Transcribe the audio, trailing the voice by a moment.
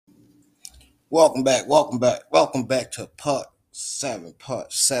Welcome back to part seven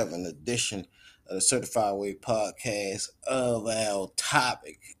edition of the Certified Way podcast of our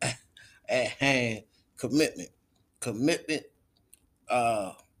topic at hand: commitment. Commitment,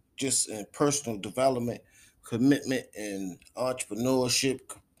 uh, just in personal development, commitment in entrepreneurship,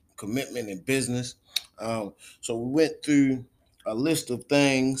 commitment in business. So we went through a list of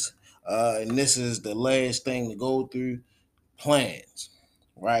things, and this is the last thing to go through: plans,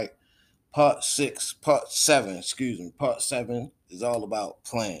 right? Part seven is all about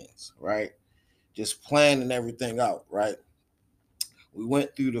plans, right? Just planning everything out, right? We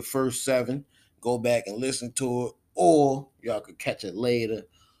went through the first seven. Go back and listen to it, or y'all could catch it later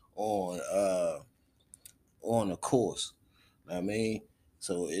on on the course. I mean,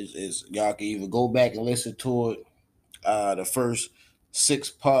 so it's y'all can either go back and listen to it, the first six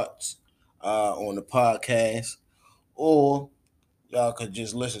parts on the podcast, or y'all could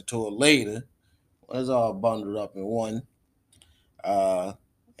just listen to it later. It's all bundled up in one, uh,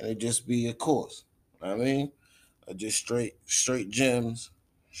 and it just be a course. I mean, just straight gems,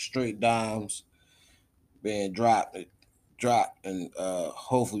 straight dimes being dropped, and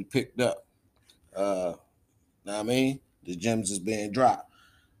hopefully picked up. Uh, I mean, the gems is being dropped.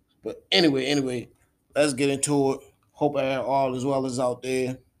 But anyway, let's get into it. Hope all as well as out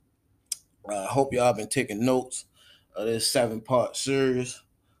there. Hope y'all been taking notes of this 7 part series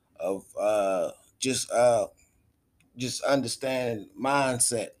of just just understanding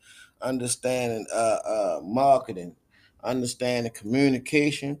mindset, understanding marketing, understanding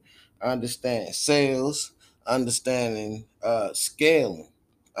communication, understanding sales, understanding scaling,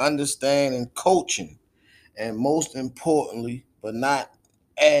 understanding coaching, and most importantly,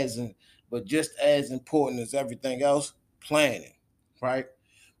 as but just as important as everything else, planning, right?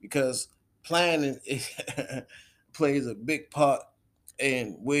 Because planning plays a big part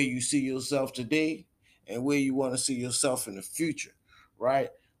in where you see yourself today and where you want to see yourself in the future, right?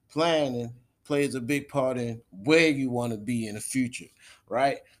 Planning plays a big part in where you want to be in the future,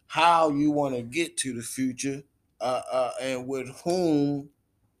 right? How you want to get to the future, and with whom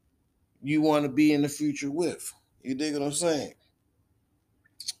you want to be in the future with. You dig what I'm saying?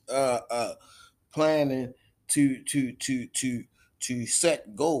 Uh, uh, Planning to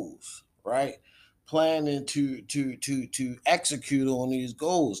set goals, right? Planning to execute on these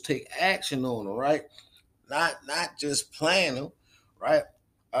goals, take action on them, right? Not just plan them, right?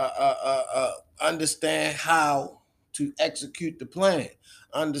 Understand how to execute the plan,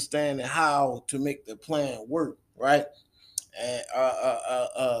 understanding how to make the plan work, right? And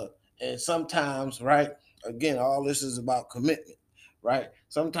and sometimes, right? Again, all this is about commitment, right?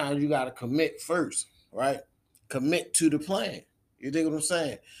 Sometimes you got to commit first, right? Commit to the plan. You dig what I'm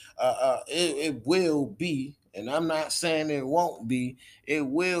saying? It will be, and I'm not saying it won't be. It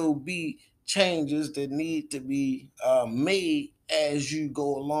will be changes that need to be made as you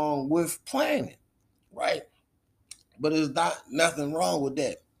go along with planning, right? But there's not nothing wrong with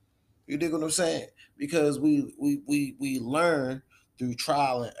that. You dig what I'm saying? Because we learn through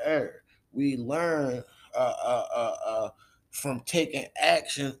trial and error. We learn from taking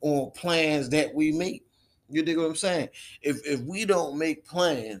action on plans that we make. You dig what I'm saying? If we don't make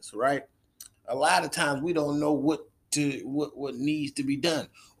plans, right? A lot of times we don't know what needs to be done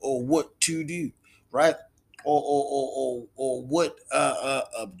or what to do, right? Or what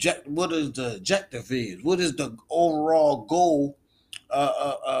what is the objective is? What is the overall goal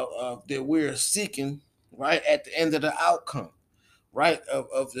that we're seeking, right, at the end of the outcome, right,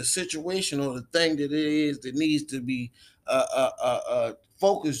 of the situation or the thing that it is that needs to be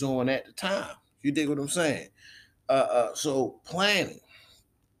focused on at the time. You dig what I'm saying? So planning,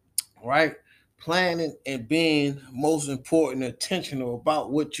 right? Planning and being most important, intentional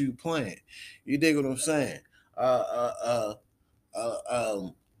about what you plan. You dig what I'm saying? Uh, uh,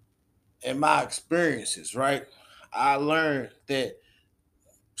 um, in my experiences, right, I learned that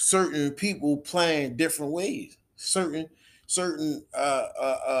certain people plan different ways. Certain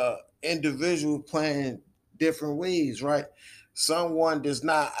individual plan different ways, right? Someone that's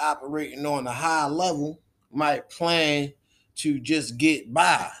not operating on a high level might plan to just get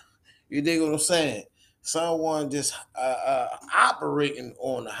by. You dig what I'm saying? Someone just operating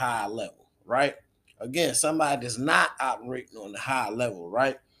on a high level, right? Again, somebody that's not operating on the high level,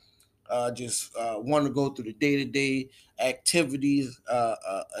 right? Just want to go through the day to day activities,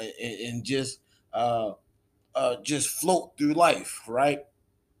 and just float through life, right?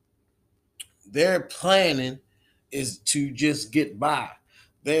 Their planning is to just get by.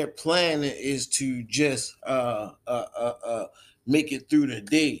 Their planning is to just make it through the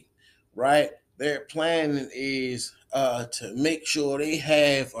day, right? Their planning is to make sure they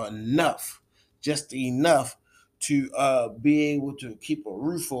have enough. just enough to be able to keep a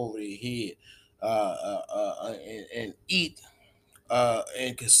roof over their head, and eat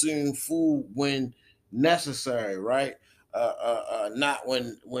and consume food when necessary, right? Not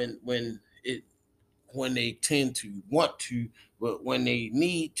when they tend to want to, but when they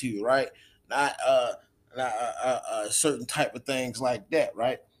need to, right? Not certain type of things like that,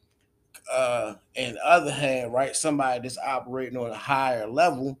 right? And the other hand, right, somebody that's operating on a higher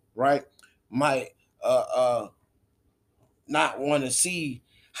level, right, might uh, uh, not want to see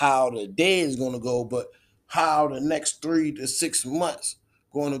how the day is going to go, but how the next 3 to 6 months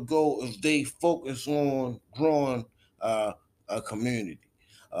going to go if they focus on growing a community,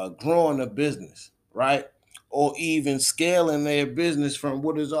 growing a business, right? Or even scaling their business from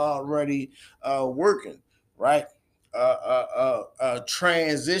what is already working, right?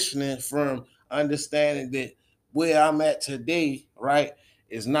 Transitioning from understanding that where I'm at today, right,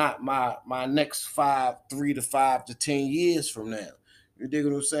 is not my next 3 to 5 to 10 years from now. You dig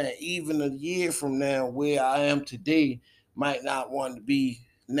what I'm saying? Even a year from now, where I am today might not want to be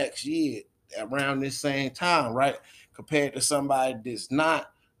next year around this same time, right? Compared to somebody that's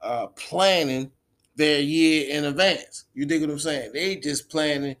not planning their year in advance. You dig what I'm saying? They just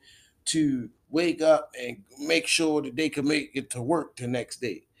planning to wake up and make sure that they can make it to work the next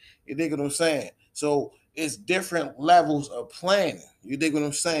day. You dig what I'm saying? So it's different levels of planning. You dig what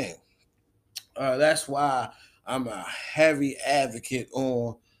I'm saying? That's why I'm a heavy advocate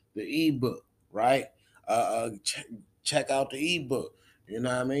on the ebook, right? Check out the ebook. You know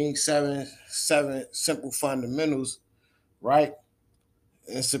what I mean? Seven simple fundamentals, right?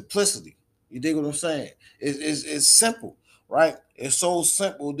 And simplicity. You dig what I'm saying? It's simple, right? It's so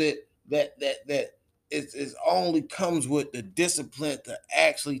simple that it only comes with the discipline to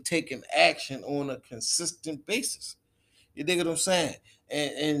actually taking action on a consistent basis. You dig what I'm saying?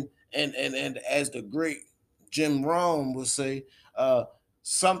 And as the great Jim Rohn would say, uh,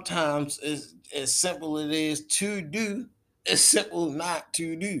 sometimes it's as simple it is to do, it's simple not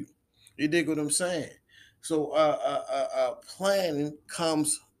to do. You dig what I'm saying? So planning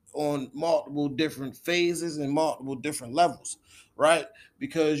comes on multiple different phases and multiple different levels, right?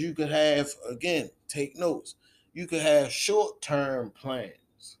 Because you could have, again, take notes. You could have short-term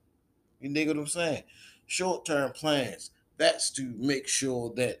plans. You dig what I'm saying? Short-term plans. That's to make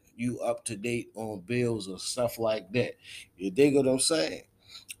sure that you up to date on bills or stuff like that. You dig what I'm saying?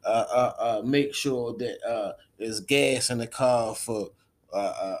 Make sure that there's gas in the car for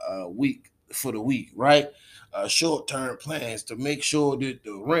a week for the week, right? Short-term plans to make sure that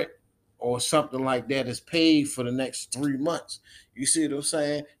the rent or something like that is paid for the next 3 months. You see what I'm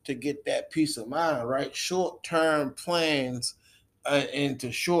saying? To get that peace of mind, right? Short-term plans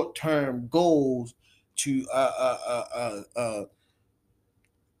into short-term goals to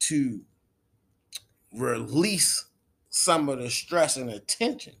to release some of the stress and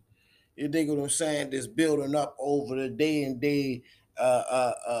attention. You dig what I'm saying? That's building up over the day and day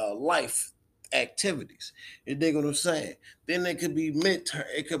life activities. You dig what I'm saying? Then it could be midterm.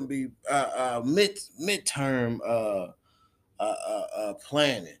 It could be midterm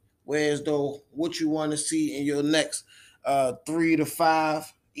planning. Whereas though what you want to see in your next 3 to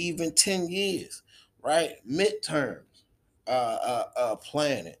 5, even 10 years, right? Midterms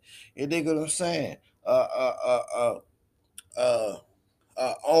planning. You dig what I'm saying? Uh, uh, uh, uh,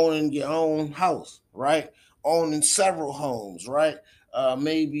 uh, owning your own house, right? Owning several homes, right?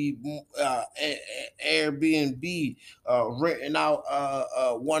 Maybe Airbnb, renting out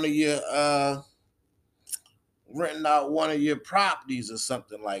one of your properties or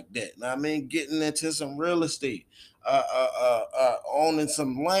something like that. Now, I mean, getting into some real estate, owning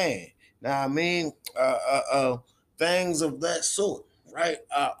some land. Now, I mean, things of that sort, right?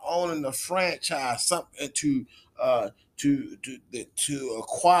 Owning a franchise, something uh, to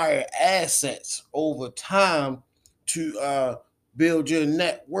acquire assets over time to build your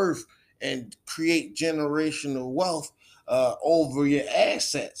net worth and create generational wealth over your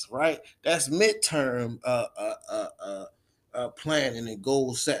assets, right? That's midterm planning and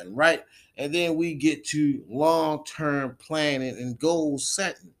goal setting, right? And then we get to long term planning and goal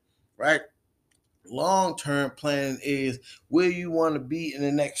setting, right? Long term planning is where you want to be in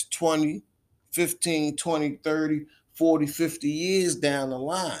the next 20, 15, 20, 30, 40, 50 years down the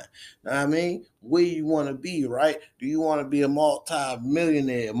line. Now, I mean, where you want to be, right? Do you want to be a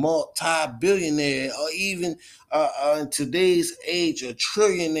multi-millionaire, multi-billionaire, or even in today's age, a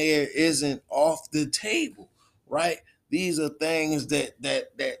trillionaire isn't off the table, right? These are things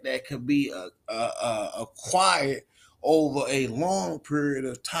that could be acquired over a long period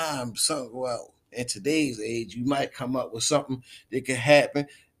of time. Some, well, in today's age, you might come up with something that could happen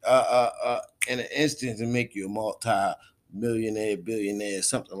in an instant to make you a multi-millionaire, billionaire,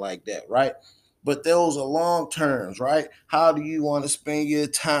 something like that, right? But those are long terms, right? How do you want to spend your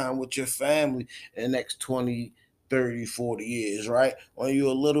time with your family in the next 20, 30, 40 years, right? When you're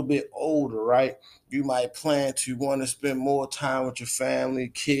a little bit older, right? You might plan to want to spend more time with your family,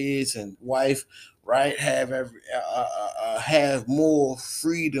 kids, and wife, right? Have more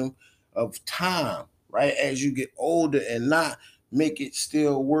freedom of time, right? As you get older, and not make it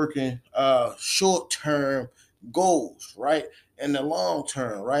still working short term goals, right? In the long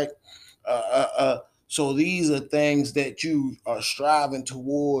term, right? Uh, uh, uh, so these are things that you are striving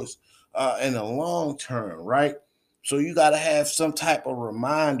towards in the long term, right? So you got to have some type of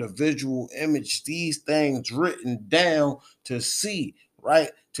reminder, visual image, these things written down to see, right?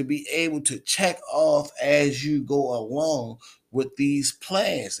 To be able to check off as you go along with these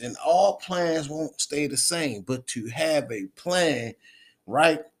plans. And all plans won't stay the same, but to have a plan,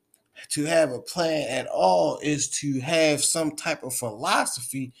 right? To have a plan at all is to have some type of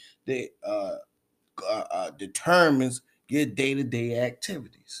philosophy that determines your day-to-day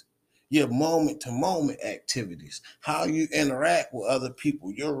activities, your moment-to-moment activities, how you interact with other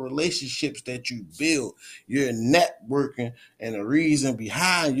people, your relationships that you build, your networking. And the reason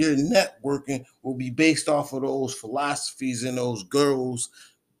behind your networking will be based off of those philosophies and those goals,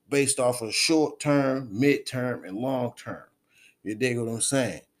 based off of short-term, mid-term, and long-term. You dig what I'm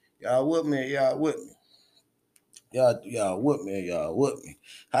saying? Y'all with me? Y'all with me? Y'all with me? Y'all with me?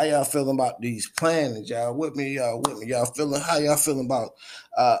 How y'all feeling about these plans? Y'all with me? Y'all with me? Y'all feeling? How y'all feeling about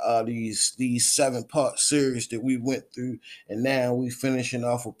these 7-part series that we went through, and now we finishing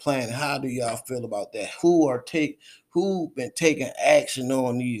off a plan? How do y'all feel about that? Who been taking action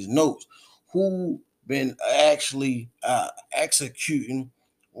on these notes? Who been actually executing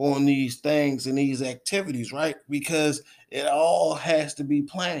on these things and these activities? Right, because it all has to be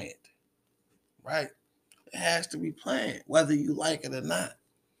planned. Right, it has to be planned, whether you like it or not,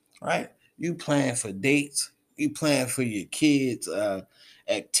 right? You plan for dates, you plan for your kids'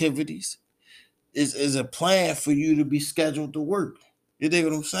 activities. Is a plan for you to be scheduled to work. You dig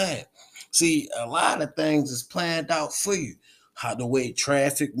what I'm saying? See, a lot of things is planned out for you. How the way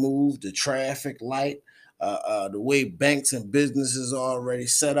traffic moves, the traffic light, the way banks and businesses are already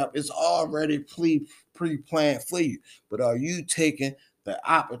set up, it's already pre-planned for you. But are you taking the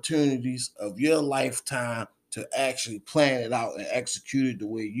opportunities of your lifetime to actually plan it out and execute it the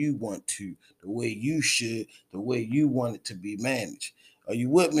way you want to, the way you should, the way you want it to be managed? Are you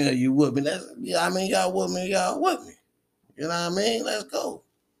with me? Are you with me? Yeah, I mean, y'all with me? Y'all with me? You know what I mean? Let's go.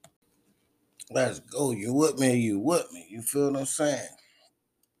 Let's go. You with me? You with me? You feel what I'm saying?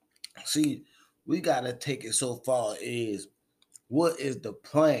 See, we gotta take it so far is what is the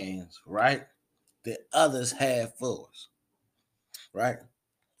plans, right? That others have for us, right?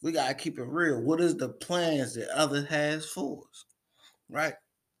 We gotta keep it real. What is the plans that others has for us, right?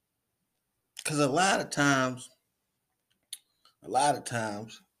 Because a lot of times,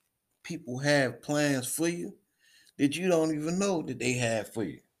 people have plans for you that you don't even know that they have for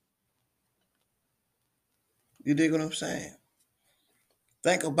you. You dig what I'm saying?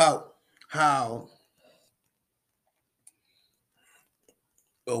 Think about how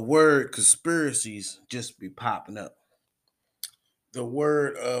the word conspiracies just be popping up. The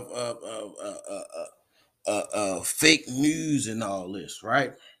word of fake news and all this,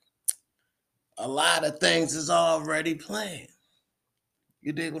 right? A lot of things is already planned.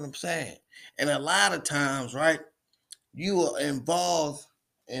 You dig what I'm saying? And a lot of times, right, you are involved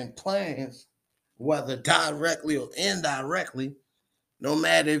in plans, whether directly or indirectly, no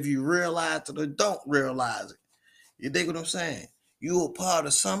matter if you realize it or don't realize it. You dig what I'm saying? You are part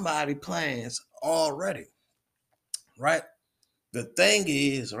of somebody's plans already, right? The thing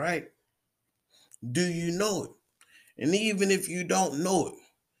is, right, do you know it? And even if you don't know it,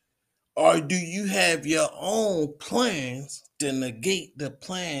 or do you have your own plans to negate the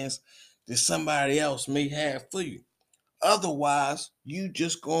plans that somebody else may have for you? Otherwise, you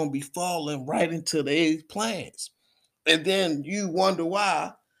just gonna be falling right into their plans. And then you wonder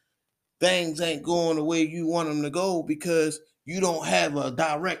why things ain't going the way you want them to go, because you don't have a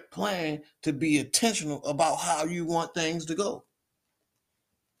direct plan to be intentional about how you want things to go.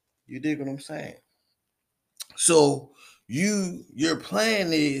 You dig what I'm saying? So your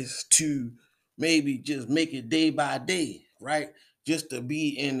plan is to maybe just make it day by day, right? Just to be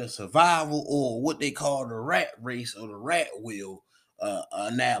in the survival, or what they call the rat race or the rat wheel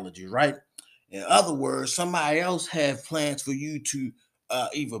analogy, right? In other words, somebody else have plans for you to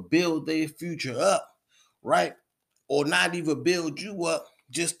either build their future up, right? Or not even build you up,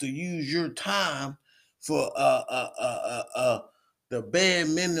 just to use your time for the bare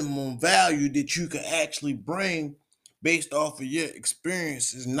minimum value that you can actually bring based off of your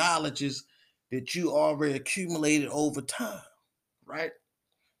experiences, knowledges that you already accumulated over time, right?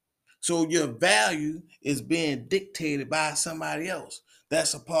 So your value is being dictated by somebody else.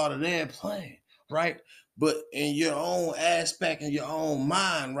 That's a part of their plan, right? But in your own aspect, in your own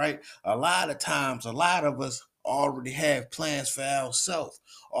mind, right? A lot of times, a lot of us already have plans for ourselves,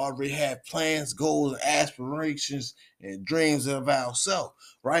 already have plans, goals, aspirations, and dreams of ourselves,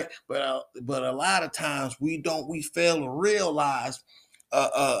 right? But a lot of times we fail to realize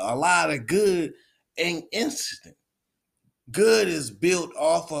a lot of good ain't instant. Good is built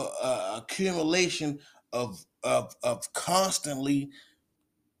off of accumulation of constantly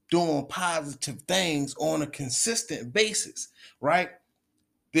doing positive things on a consistent basis, right?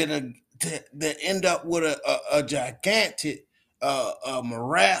 That end up with a gigantic,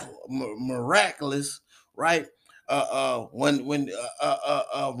 miraculous, right?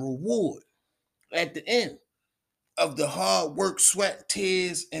 Reward at the end of the hard work, sweat,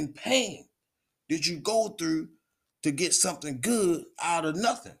 tears, and pain did you go through to get something good out of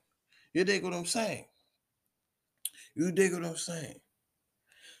nothing? You dig what I'm saying? You dig what I'm saying?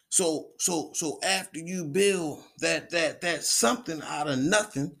 So after you build that something out of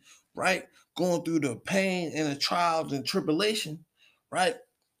nothing, right? Going through the pain and the trials and tribulation, right?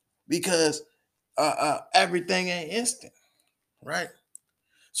 Because everything ain't instant, right?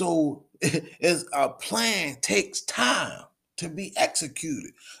 So it's a plan takes time to be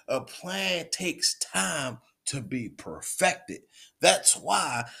executed. A plan takes time to be perfected. That's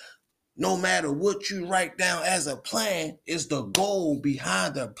why no matter what you write down as a plan, is the goal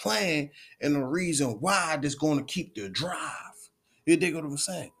behind the plan and the reason why that's going to keep the drive. You dig what I'm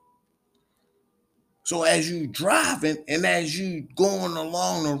saying? So as you driving and as you going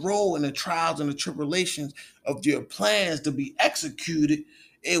along the road and the trials and the tribulations of your plans to be executed,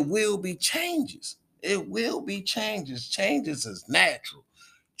 it will be changes. It will be changes. Changes is natural.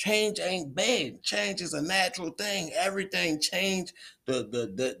 Change ain't bad. Change is a natural thing. Everything change.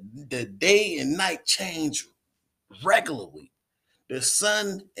 The day and night change regularly. The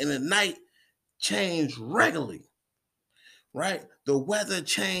sun and the night change regularly, right? The weather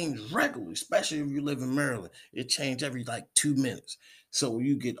change regularly, especially if you live in Maryland. It change every like 2 minutes. So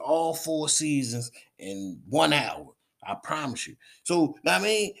you get all 4 seasons in 1 hour. I promise you. So I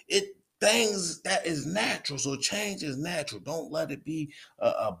mean, it things that is natural. So change is natural. Don't let it be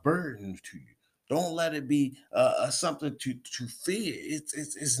a burden to you. Don't let it be something to fear.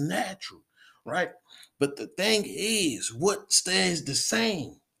 It's natural, right? But the thing is, what stays the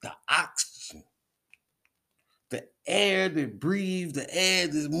same? The oxygen, the air that breathes, the air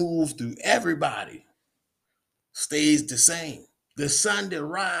that moves through everybody stays the same. The sun that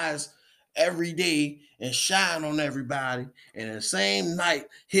rises every day and shine on everybody, and the same night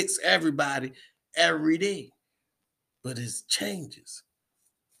hits everybody every day. But it changes,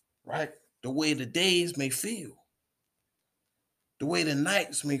 right? The way the days may feel, the way the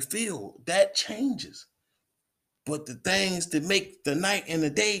nights may feel, that changes. But the things that make the night and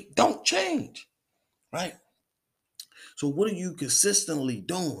the day don't change, right? So what are you consistently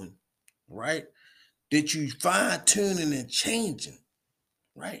doing, right? That you fine tuning and changing,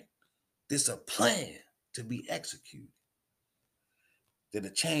 right? There's a plan to be executed that'll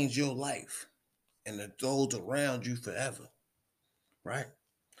change your life and those around you forever, right?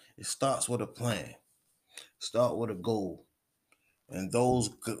 It starts with a plan. Start with a goal, and those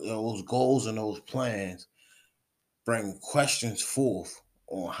goals and those plans bring questions forth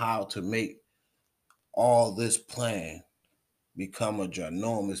on how to make all this plan become a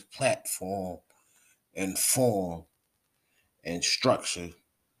ginormous platform and form and structure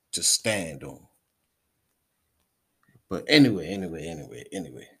to stand on. But anyway,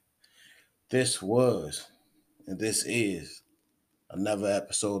 this was and this is another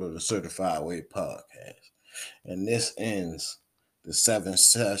episode of the Certified Way Podcast. And this ends the seven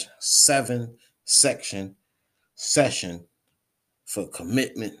section session for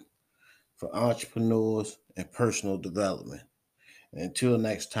commitment for entrepreneurs and personal development. And until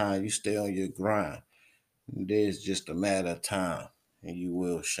next time, you stay on your grind. It is just a matter of time and you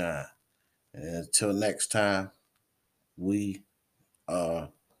will shine. And until next time, we are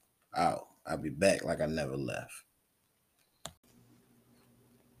out. I'll be back like I never left.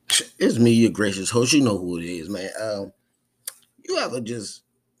 It's me, your gracious host. You know who it is, man. You ever just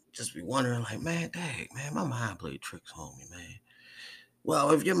be wondering, like, man, dang, man, my mind played tricks on me, man.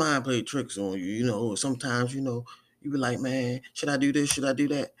 Well, if your mind played tricks on you, sometimes, you be like, man, should I do this? Should I do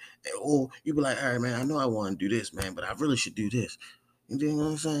that? Or you be like, all right, man, I know I want to do this, man, but I really should do this. You dig what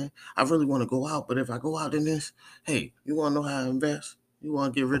I'm saying? I really want to go out, but if I go out in this, hey, you want to know how to invest? You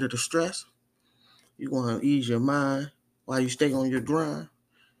want to get rid of the stress? You want to ease your mind while you stay on your grind?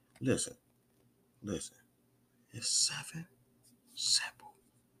 Listen, listen. It's 7 simple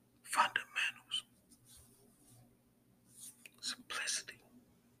fundamentals. Simplicity.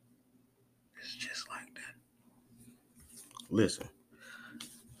 It's just like that. Listen,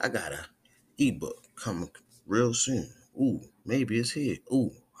 I got a ebook coming real soon. Ooh, maybe it's here.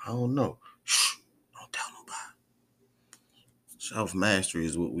 Ooh, I don't know. Shh, don't tell nobody. Self-mastery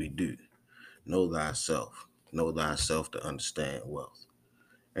is what we do. Know thyself. Know thyself to understand wealth.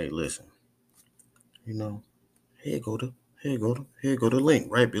 Hey, listen, you know, here go the link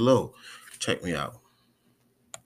right below. Check me out.